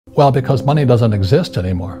Well, because money doesn't exist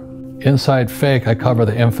anymore. Inside Fake, I cover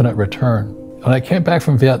the infinite return. When I came back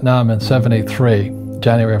from Vietnam in '73,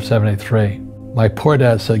 January of '73, my poor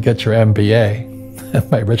dad said, "Get your MBA." And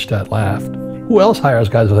my rich dad laughed. Who else hires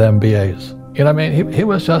guys with MBAs? You know what I mean? He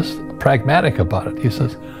was just pragmatic about it. He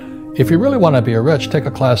says, if you really want to be rich, take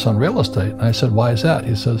a class on real estate. And I said, why is that?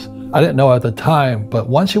 He says, I didn't know at the time, but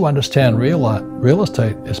once you understand real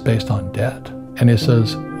estate is based on debt. And he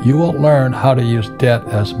says, you will learn how to use debt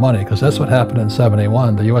as money, because that's what happened in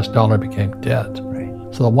 '71. The US dollar became debt.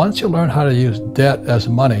 Right. So once you learn how to use debt as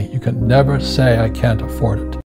money, you can never say, I can't afford it.